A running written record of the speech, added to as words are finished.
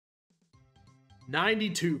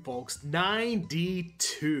92, folks.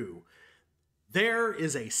 92. There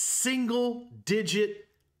is a single digit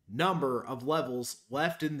number of levels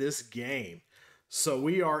left in this game. So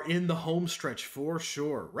we are in the home stretch for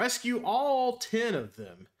sure. Rescue all 10 of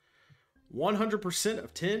them. 100%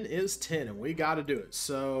 of 10 is 10, and we got to do it.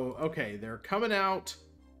 So, okay, they're coming out.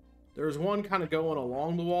 There's one kind of going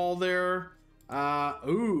along the wall there.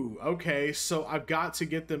 Ooh, okay, so I've got to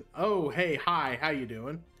get them. Oh, hey, hi, how you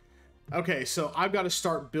doing? Okay, so I've got to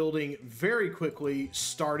start building very quickly,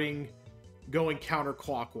 starting going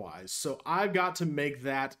counterclockwise. So I've got to make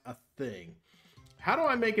that a thing. How do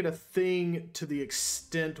I make it a thing to the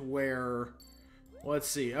extent where... Let's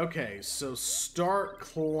see. Okay, so start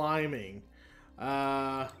climbing.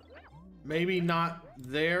 Maybe not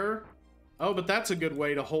there. Oh, but that's a good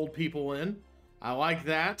way to hold people in. I like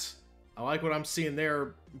that. I like what I'm seeing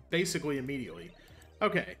there basically immediately.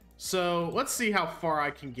 Okay, so let's see how far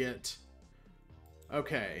I can get.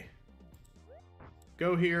 Okay.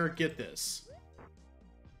 Go here, get this.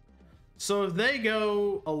 So if they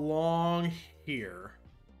go along here,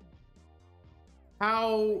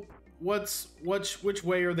 which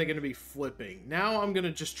way are they going to be flipping? Now I'm going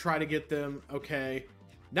to just try to get them, okay.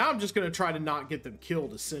 Now I'm just going to try to not get them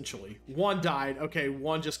killed, essentially. One died, okay,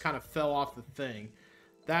 one just kind of fell off the thing.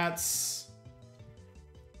 That's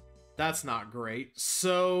not great.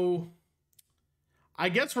 So I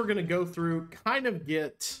guess we're going to go through, kind of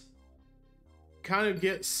get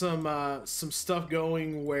some stuff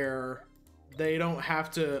going where they don't have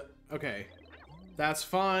to, okay, that's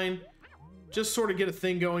fine. Just sort of get a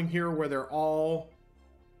thing going here where they're all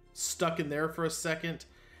stuck in there for a second.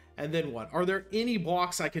 And then what? Are there any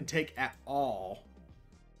blocks I can take at all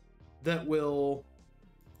that will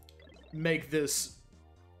make this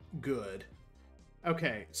good?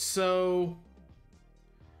 Okay, so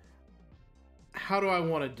how do I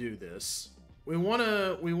want to do this? We want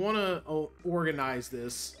to organize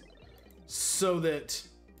this so that,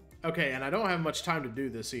 okay, and I don't have much time to do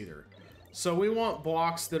this either. So we want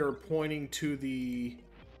blocks that are pointing to the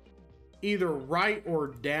either right or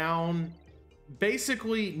down,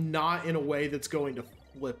 basically not in a way that's going to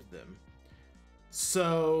flip them.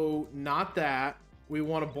 So not that. We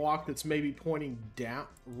want a block that's maybe pointing down.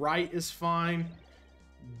 Right is fine.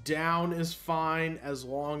 Down is fine as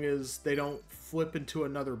long as they don't flip into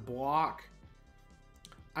another block.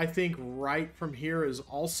 I think right from here is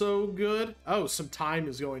also good. Oh, some time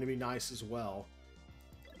is going to be nice as well.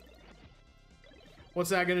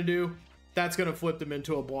 What's that going to do? That's going to flip them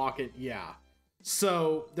into a block. Yeah.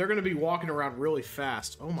 So they're going to be walking around really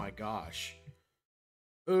fast. Oh my gosh.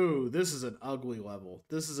 Ooh, this is an ugly level.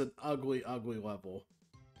 This is an ugly, ugly level.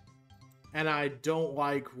 And I don't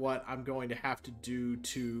like what I'm going to have to do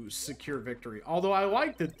to secure victory. Although I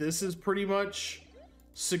like that this is pretty much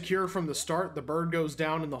secure from the start. The bird goes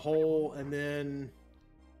down in the hole and then...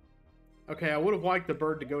 Okay, I would have liked the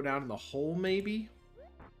bird to go down in the hole maybe.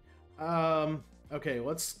 Okay,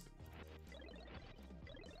 let's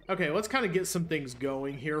kind of get some things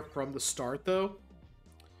going here from the start though.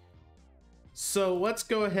 So let's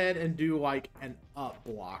go ahead and do like an up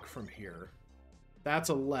block from here. That's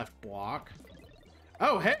a left block.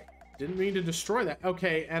 Oh, hey, didn't mean to destroy that.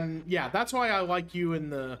 Okay, and yeah, that's why I like you in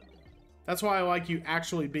the... That's why I like you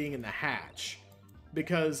actually being in the hatch.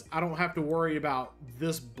 Because I don't have to worry about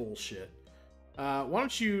this bullshit. Why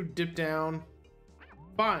don't you dip down?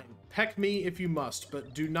 Fine, peck me if you must,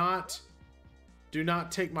 but do not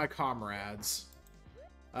take my comrades.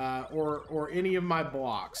 Or any of my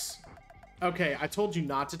blocks. Okay, I told you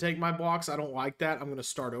not to take my blocks. I don't like that. I'm going to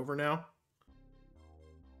start over now.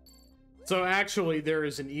 So actually, there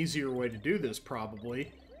is an easier way to do this,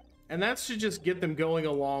 probably. And that's to just get them going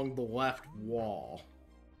along the left wall.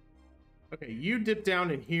 Okay, you dip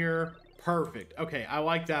down in here. Perfect. Okay, I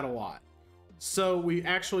like that a lot. So we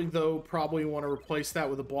actually, though, probably want to replace that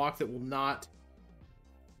with a block that will not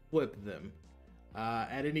flip them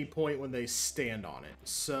at any point when they stand on it.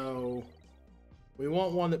 So we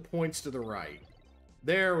want one that points to the right.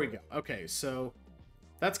 There we go. Okay, so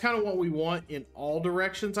that's kind of what we want in all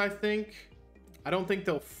directions, I think. I don't think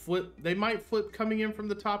they'll flip. They might flip coming in from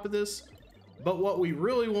the top of this. But what we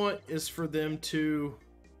really want is for them to...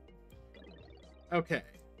 Okay.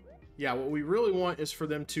 Yeah, what we really want is for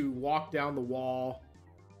them to walk down the wall.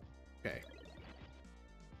 Okay.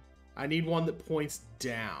 I need one that points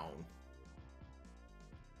down.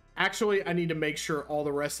 Actually, I need to make sure all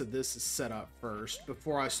the rest of this is set up first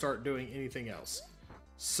before I start doing anything else.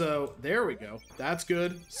 So, there we go. That's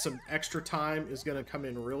good. Some extra time is going to come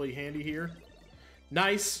in really handy here.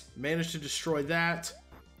 Nice. Managed to destroy that.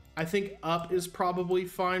 I think up is probably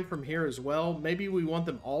fine from here as well. Maybe we want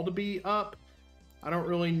them all to be up. I don't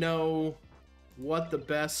really know what the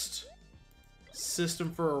best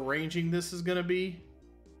system for arranging this is gonna be.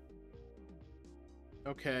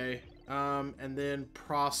 Okay, and then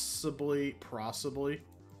possibly.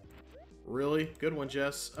 Really? Good one,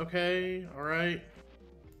 Jess. Okay, alright.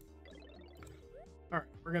 Alright,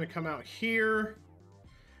 we're gonna come out here.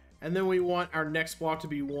 And then we want our next block to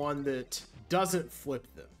be one that doesn't flip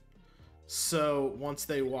them. So, once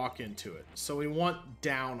they walk into it. So we want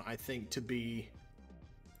down, I think, to be...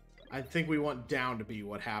 I think we want down to be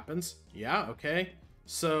what happens. Yeah, okay.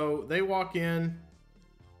 So, they walk in.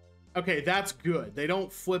 Okay, that's good. They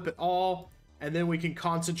don't flip at all. And then we can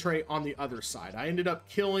concentrate on the other side. I ended up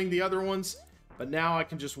killing the other ones. But now I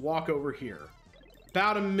can just walk over here.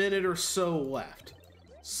 About a minute or so left.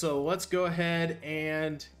 So, let's go ahead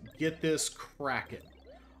and get this cracking.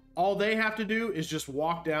 All they have to do is just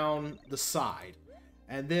walk down the side.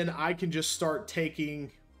 And then I can just start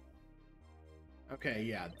taking... Okay,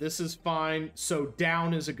 yeah, this is fine. So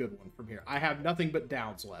down is a good one from here. I have nothing but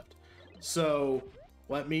downs left. So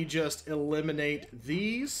let me just eliminate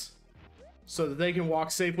these so that they can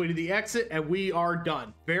walk safely to the exit. And we are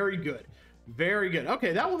done. Very good. Very good.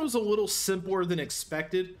 Okay, that one was a little simpler than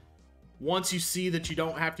expected. Once you see that you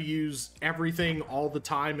don't have to use everything all the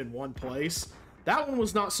time in one place. That one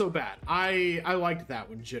was not so bad. I liked that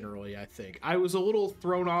one generally, I think. I was a little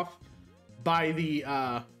thrown off by the...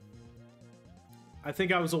 I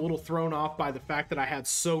think I was a little thrown off by the fact that I had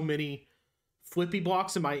so many flippy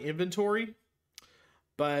blocks in my inventory.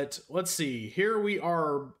 But let's see. Here we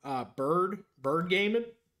are board gaming.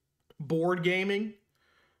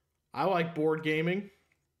 I like board gaming.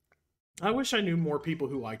 I wish I knew more people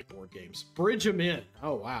who liked board games. Bridge them in.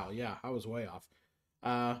 Oh, wow. Yeah, I was way off.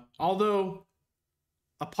 Although...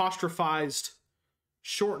 apostrophized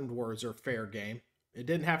shortened words are fair game. It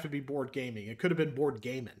didn't have to be board gaming. It could have been board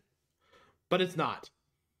gaming. But it's not.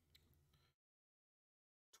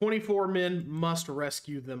 24 men must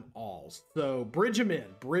rescue them all. So bridge them in.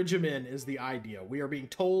 Bridge them in is the idea. We are being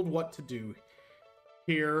told what to do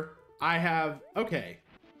here. I have... Okay.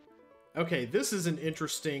 Okay, this is an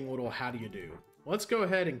interesting little how do you do. Let's go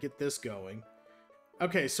ahead and get this going.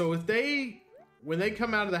 Okay, so if they... When they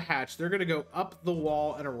come out of the hatch, they're going to go up the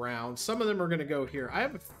wall and around. Some of them are going to go here. I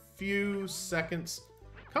have a few seconds.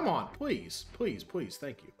 Come on, please. Please, please.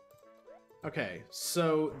 Thank you. Okay,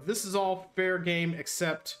 so this is all fair game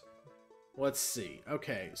except... Let's see.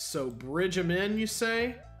 Okay, so bridge them in, you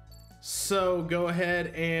say? So go ahead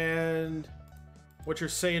and... What you're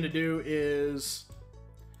saying to do is...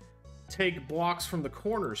 Take blocks from the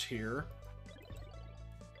corners here.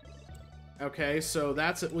 Okay, so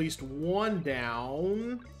that's at least one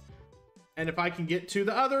down. And if I can get to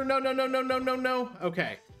the other... No.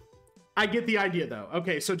 Okay. I get the idea, though.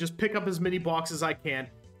 Okay, so just pick up as many blocks as I can.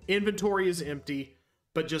 Inventory is empty,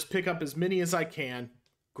 but just pick up as many as I can.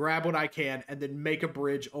 Grab what I can, and then make a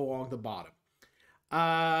bridge along the bottom.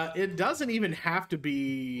 It doesn't even have to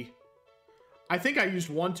be... I think I used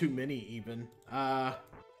one too many, even.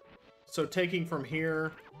 So taking from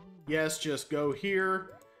here... Yes, just go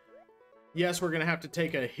here. Yes, we're going to have to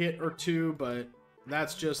take a hit or two, but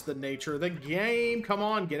that's just the nature of the game. Come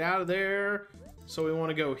on, get out of there. So we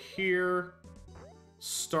want to go here.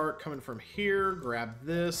 Start coming from here. Grab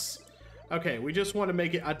this. Okay, we just want to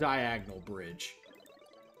make it a diagonal bridge.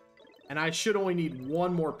 And I should only need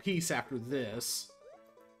one more piece after this.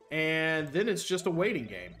 And then it's just a waiting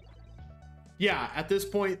game. Yeah, at this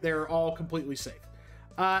point, they're all completely safe.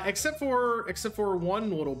 Except for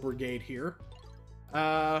one little brigade here.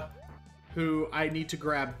 Who I need to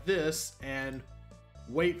grab this and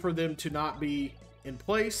wait for them to not be in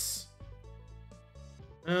place.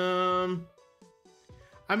 I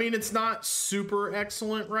mean, it's not super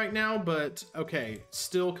excellent right now, but okay,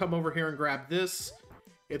 still come over here and grab this.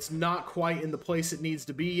 It's not quite in the place it needs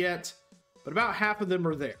to be yet, but about half of them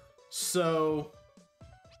are there. So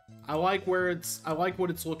I like what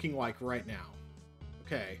it's looking like right now.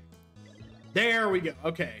 Okay. There we go.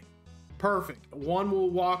 Okay. Perfect. One will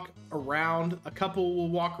walk around, a couple will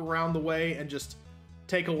walk around the way and just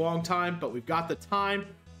take a long time, but we've got the time.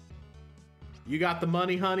 You got the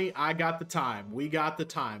money, honey. I got the time. We got the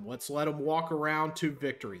time. Let's let them walk around to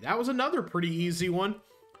victory. That was another pretty easy one.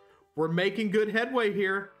 We're making good headway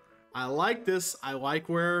here. I like this. I like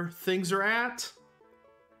where things are at.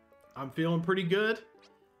 I'm feeling pretty good.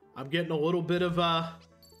 I'm getting a little bit of an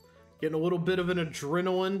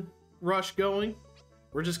adrenaline rush going.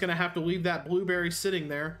 We're just going to have to leave that blueberry sitting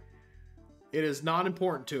there. It is not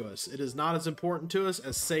important to us. It is not as important to us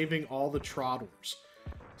as saving all the Troddlers.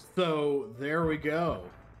 So, there we go.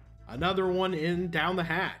 Another one in down the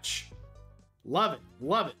hatch. Love it.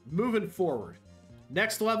 Love it. Moving forward.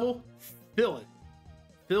 Next level, fill it.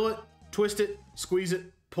 Fill it, twist it, squeeze it,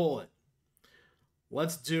 pull it.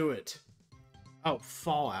 Let's do it. Oh,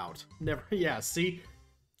 Fallout. Never, yeah, see?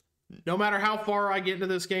 No matter how far I get into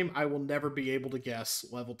this game, I will never be able to guess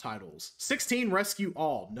level titles. 16, rescue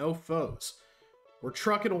all, no foes. We're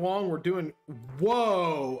trucking along, we're doing,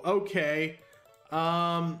 whoa, okay.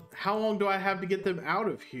 How long do I have to get them out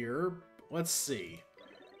of here? Let's see.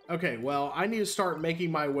 Okay, well, I need to start making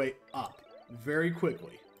my way up very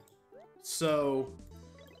quickly. So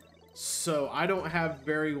I don't have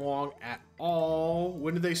very long at all.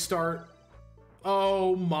 When do they start?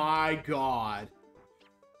 Oh my god.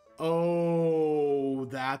 Oh,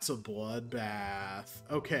 that's a bloodbath.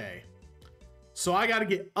 Okay. So I gotta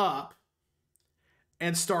get up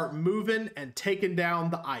and start moving and taking down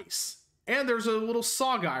the ice. And there's a little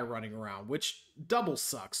saw guy running around, which double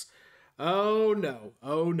sucks. Oh no.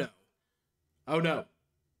 Oh no. Oh no.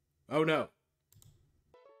 Oh no.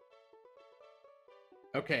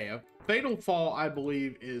 Okay, a fatal fall, I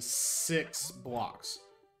believe, is 6 blocks.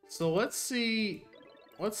 So let's see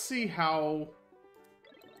how...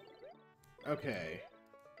 Okay.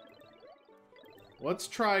 Let's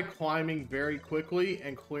try climbing very quickly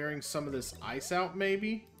and clearing some of this ice out,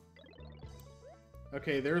 maybe.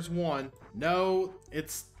 Okay, there's one. No,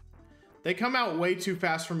 they come out way too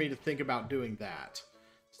fast for me to think about doing that.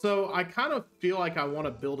 So I kind of feel like I want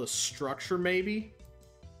to build a structure, maybe,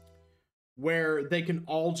 where they can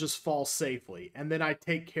all just fall safely, and then I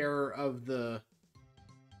take care of the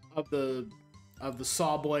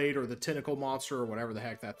saw blade or the tentacle monster or whatever the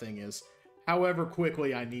heck that thing is, however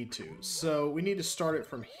quickly I need to. So we need to start it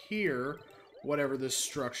from here, whatever this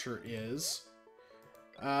structure is.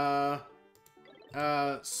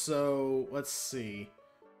 So let's see.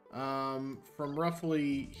 From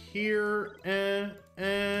roughly here,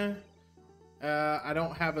 I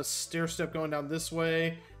don't have a stair step going down this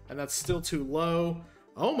way, and that's still too low.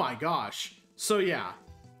 Oh my gosh. So yeah,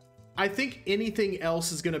 I think anything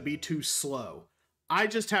else is going to be too slow. I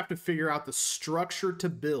just have to figure out the structure to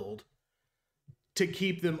build to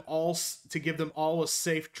keep them all, to give them all a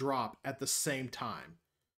safe drop at the same time.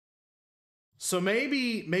 So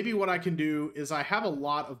maybe what I can do is I have a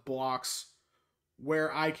lot of blocks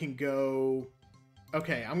where I can go.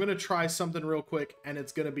 Okay, I'm going to try something real quick, and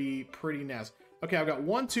it's going to be pretty nasty. Okay, I've got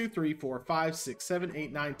 1, 2, 3, 4, 5, 6, 7,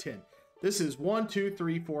 8, 9, 10. This is 1, 2,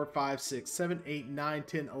 3, 4, 5, 6, 7, 8, 9,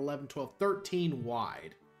 10, 11, 12, 13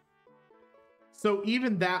 wide. So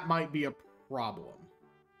even that might be a problem.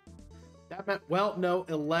 That meant, well, no,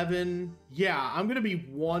 11. Yeah, I'm going to be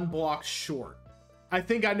 1 block short. I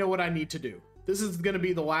think I know what I need to do. This is going to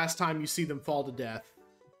be the last time you see them fall to death,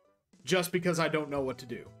 just because I don't know what to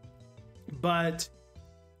do. But,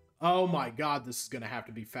 oh my god, this is going to have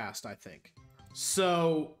to be fast, I think.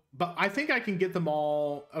 So, but I think I can get them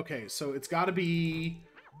all. Okay, so it's got to be,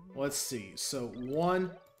 let's see. So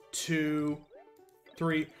 1, 2,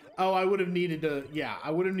 3. Oh, I would have needed to, yeah,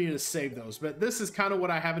 I would have needed to save those. But this is kind of what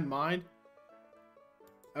I have in mind.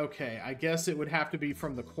 Okay, I guess it would have to be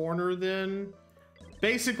from the corner then.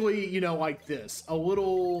 Basically, you know, like this. A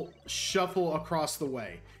little shuffle across the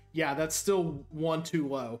way. Yeah, that's still 1 too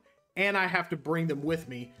low. And I have to bring them with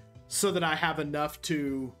me so that I have enough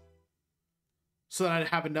to... so that I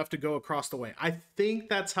have enough to go across the way. I think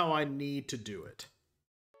that's how I need to do it.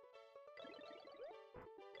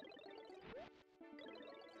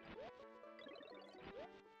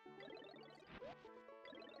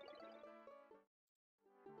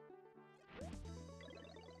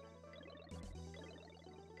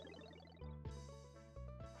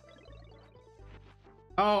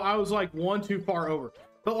 Oh, I was like 1 too far over.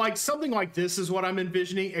 But like something like this is what I'm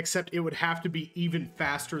envisioning, except it would have to be even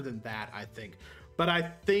faster than that, I think. But I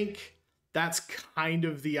think that's kind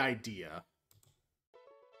of the idea.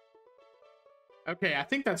 Okay, I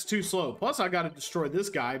think that's too slow. Plus, I got to destroy this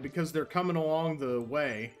guy because they're coming along the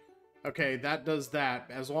way. Okay, that does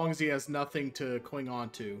that. As long as he has nothing to cling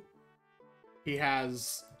on to, he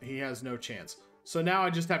has no chance. So now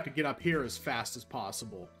I just have to get up here as fast as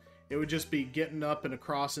possible. It would just be getting up and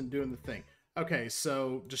across and doing the thing. Okay,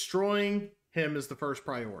 so destroying him is the first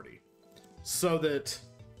priority, so that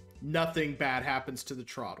nothing bad happens to the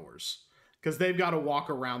Troddlers, because they've got to walk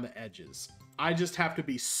around the edges. I just have to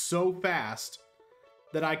be so fast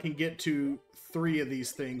that I can get to 3 of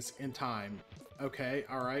these things in time. Okay,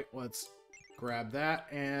 all right, let's grab that.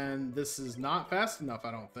 And this is not fast enough,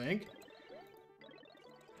 I don't think.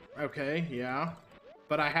 Okay, yeah.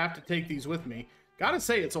 But I have to take these with me. Gotta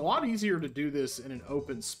say, it's a lot easier to do this in an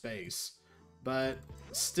open space. But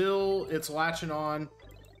still, it's latching on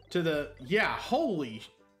to the... Yeah, holy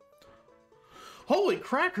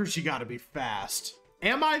crackers, you gotta be fast.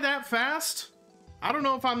 Am I that fast? I don't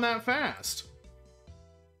know if I'm that fast.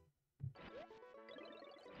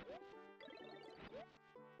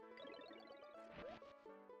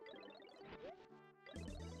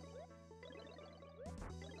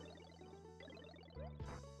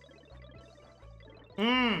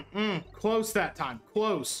 Close that time.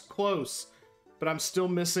 Close. But I'm still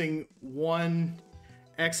missing one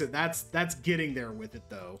exit. That's getting there with it,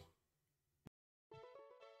 though.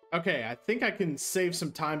 Okay, I think I can save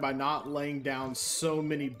some time by not laying down so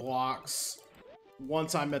many blocks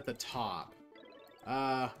once I'm at the top.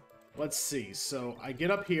 Let's see. So I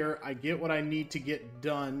get up here, I get what I need to get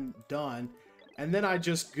done, and then I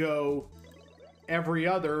just go every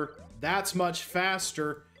other. That's much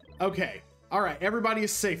faster. Okay. All right, everybody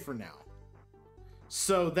is safe for now.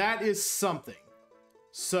 So that is something.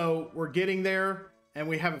 So we're getting there, and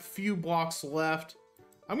we have a few blocks left.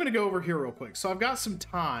 I'm going to go over here real quick. So I've got some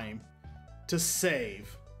time to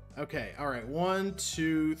save. Okay, all right. 1,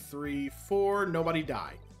 2, 3, 4. Nobody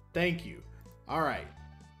died. Thank you. All right.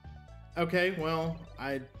 Okay, well,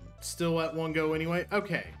 I still let one go anyway.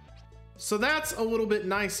 Okay, so that's a little bit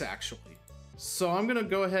nice, actually. So I'm gonna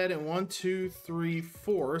go ahead and 1, 2, 3,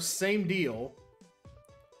 4, same deal.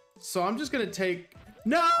 So I'm just gonna take,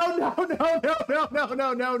 no, I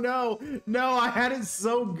had it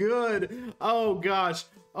so good. Oh gosh,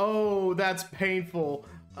 oh, that's painful.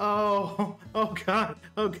 Oh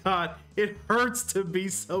God, it hurts to be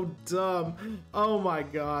so dumb. Oh my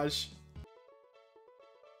gosh.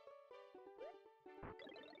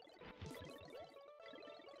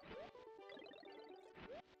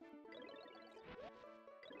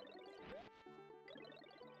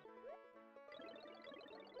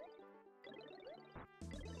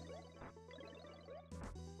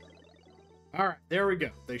 All right, there we go.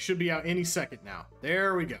 They should be out any second now.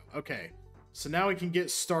 There we go. Okay, so now we can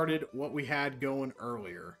get started what we had going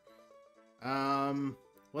earlier.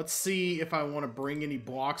 Let's see if I want to bring any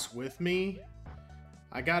blocks with me.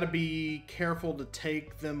 I got to be careful to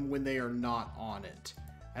take them when they are not on it.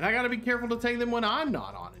 And I got to be careful to take them when I'm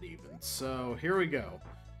not on it even. So here we go.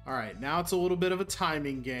 All right, now it's a little bit of a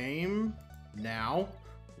timing game. Now,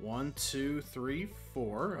 1, 2, 3,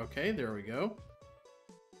 4. Okay, there we go.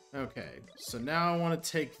 Okay, so now I want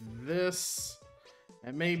to take this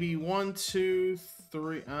and maybe 1, 2,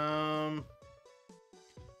 3,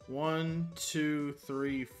 1, 2,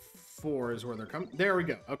 3, 4 is where they're coming. There we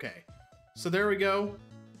go. Okay, so there we go.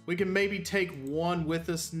 We can maybe take one with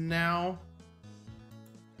us now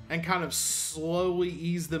and kind of slowly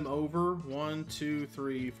ease them over. 1, 2,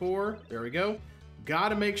 3, 4. There we go. Got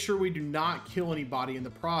to make sure we do not kill anybody in the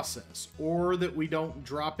process or that we don't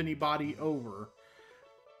drop anybody over.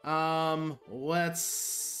 Let's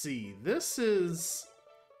see. This is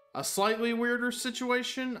a slightly weirder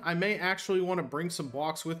situation. I may actually want to bring some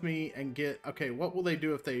blocks with me and get... Okay, what will they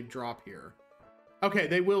do if they drop here? Okay,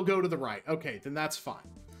 they will go to the right. Okay, then that's fine.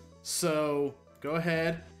 So, go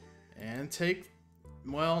ahead and take...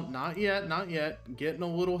 Well, not yet. Getting a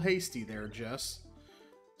little hasty there, Jess.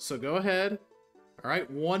 So, go ahead. All right,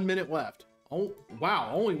 1 minute left. Oh, wow,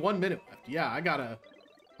 only 1 minute left. Yeah, I gotta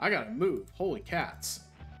move. Holy cats.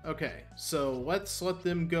 Okay, so let's let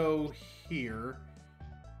them go here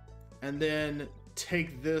and then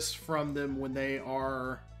take this from them when they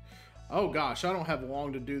are... Oh gosh, I don't have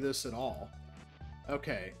long to do this at all.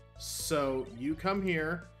 Okay, so you come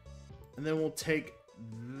here and then we'll take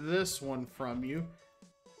this one from you.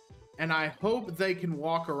 And I hope they can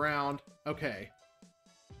walk around. Okay.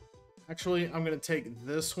 Actually, I'm going to take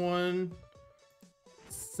this one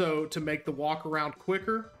so to make the walk around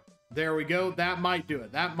quicker. There we go. That might do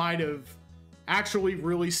it. That might have actually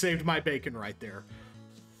really saved my bacon right there.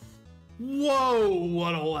 Whoa,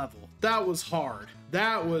 what a level. That was hard.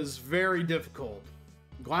 That was very difficult.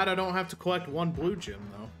 Glad I don't have to collect one blue gem,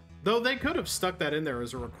 though. Though they could have stuck that in there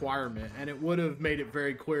as a requirement, and it would have made it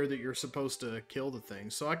very clear that you're supposed to kill the thing.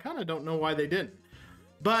 So I kind of don't know why they didn't.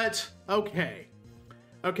 But, okay.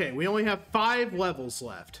 Okay, we only have 5 levels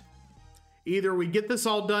left. Either we get this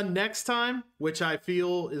all done next time, which I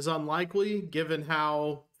feel is unlikely, given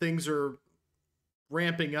how things are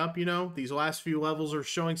ramping up, you know? These last few levels are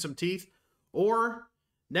showing some teeth. Or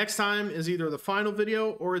next time is either the final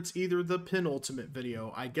video or it's either the penultimate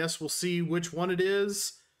video. I guess we'll see which one it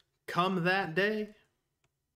is come that day.